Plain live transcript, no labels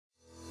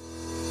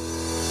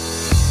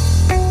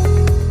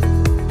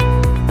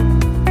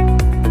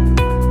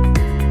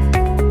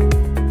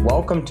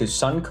to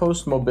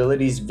Suncoast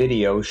Mobility's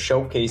video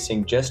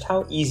showcasing just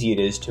how easy it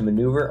is to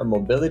maneuver a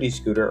mobility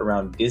scooter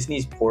around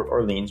Disney's Port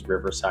Orleans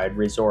Riverside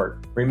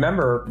Resort.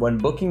 Remember, when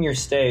booking your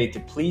stay, to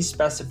please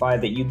specify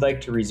that you'd like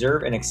to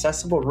reserve an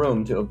accessible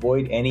room to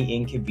avoid any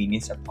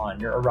inconvenience upon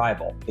your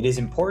arrival. It is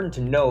important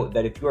to note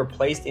that if you are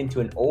placed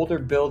into an older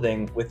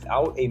building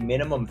without a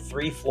minimum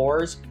 3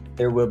 floors,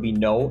 there will be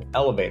no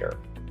elevator.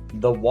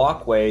 The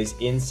walkways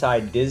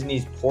inside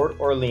Disney's Port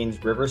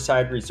Orleans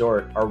Riverside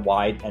Resort are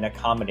wide and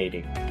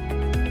accommodating.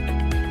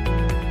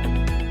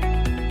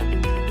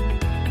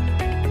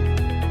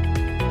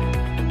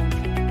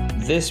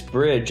 This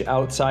bridge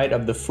outside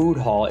of the food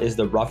hall is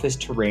the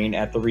roughest terrain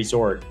at the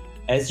resort.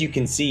 As you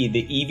can see,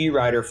 the EV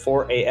Rider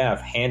 4AF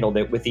handled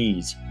it with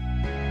ease.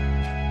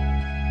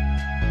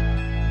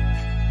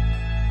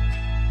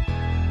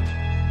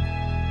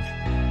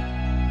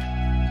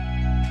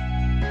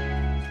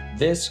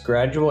 This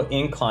gradual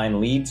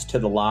incline leads to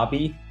the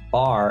lobby,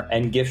 bar,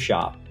 and gift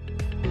shop.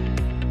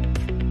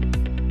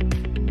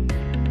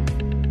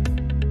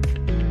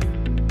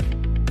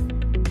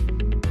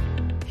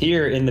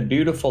 Here in the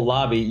beautiful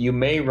lobby, you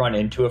may run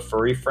into a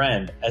furry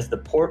friend, as the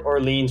Port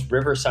Orleans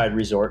Riverside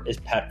Resort is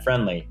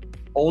pet-friendly.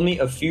 Only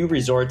a few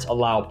resorts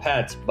allow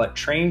pets, but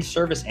trained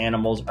service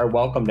animals are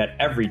welcomed at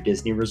every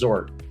Disney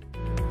resort.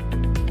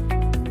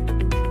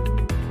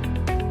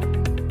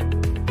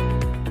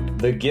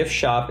 The gift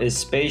shop is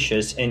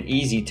spacious and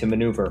easy to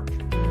maneuver.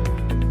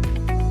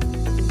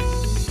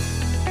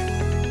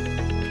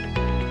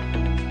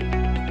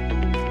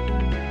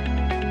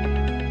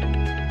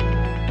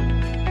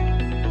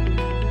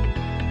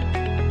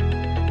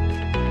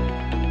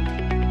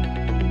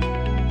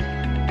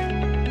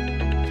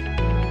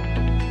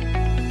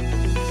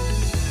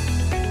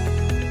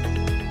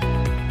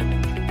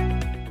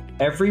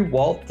 Every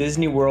Walt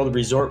Disney World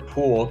Resort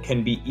pool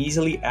can be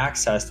easily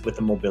accessed with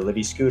a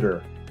mobility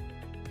scooter.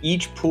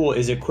 Each pool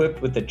is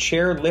equipped with a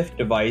chair lift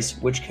device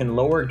which can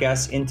lower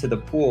guests into the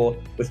pool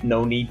with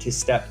no need to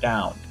step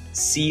down.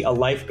 See a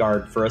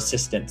lifeguard for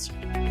assistance.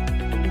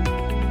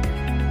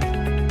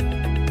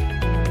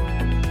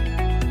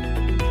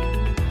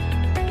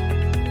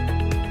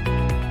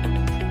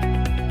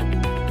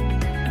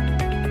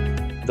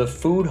 The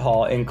food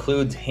hall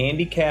includes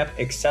handicapped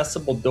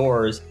accessible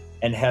doors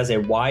and has a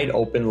wide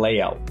open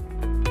layout.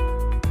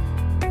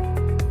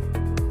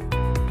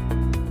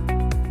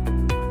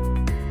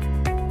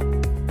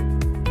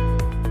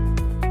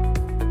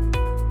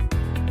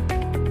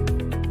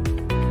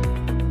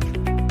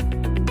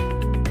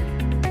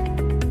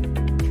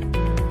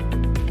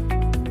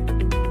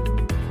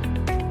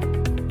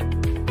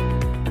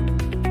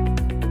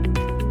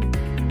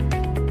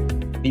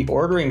 The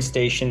ordering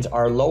stations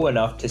are low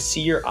enough to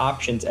see your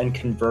options and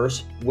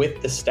converse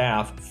with the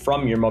staff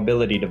from your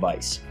mobility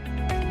device.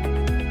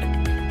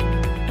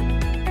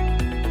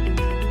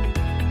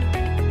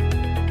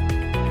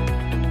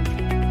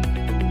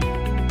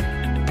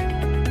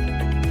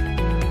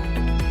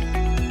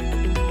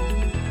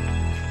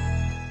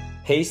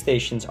 Pay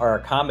stations are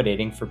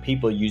accommodating for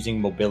people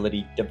using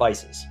mobility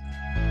devices.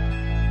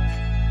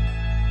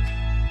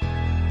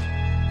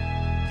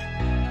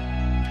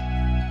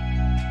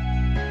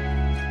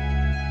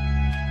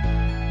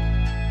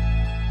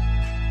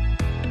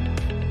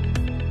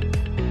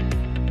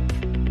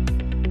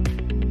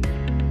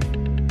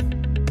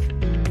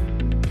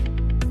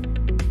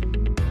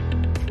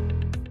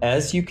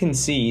 As you can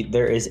see,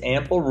 there is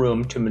ample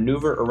room to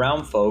maneuver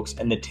around folks,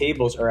 and the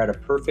tables are at a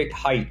perfect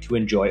height to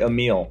enjoy a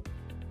meal.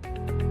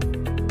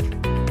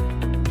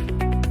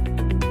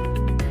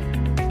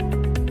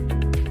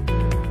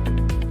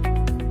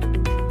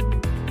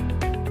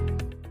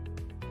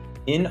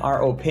 In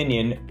our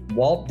opinion,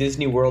 Walt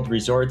Disney World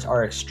resorts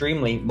are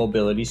extremely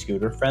mobility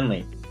scooter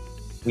friendly.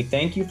 We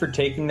thank you for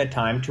taking the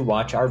time to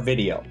watch our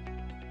video.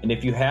 And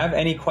if you have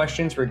any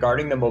questions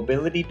regarding the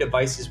mobility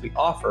devices we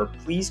offer,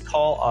 please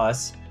call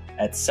us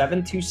at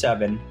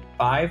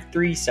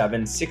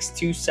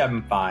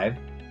 727-537-6275,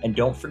 and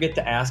don't forget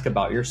to ask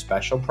about your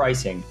special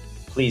pricing.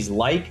 Please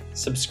like,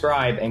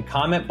 subscribe, and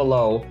comment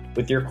below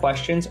with your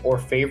questions or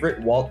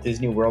favorite Walt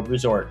Disney World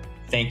resort.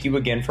 Thank you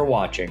again for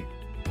watching.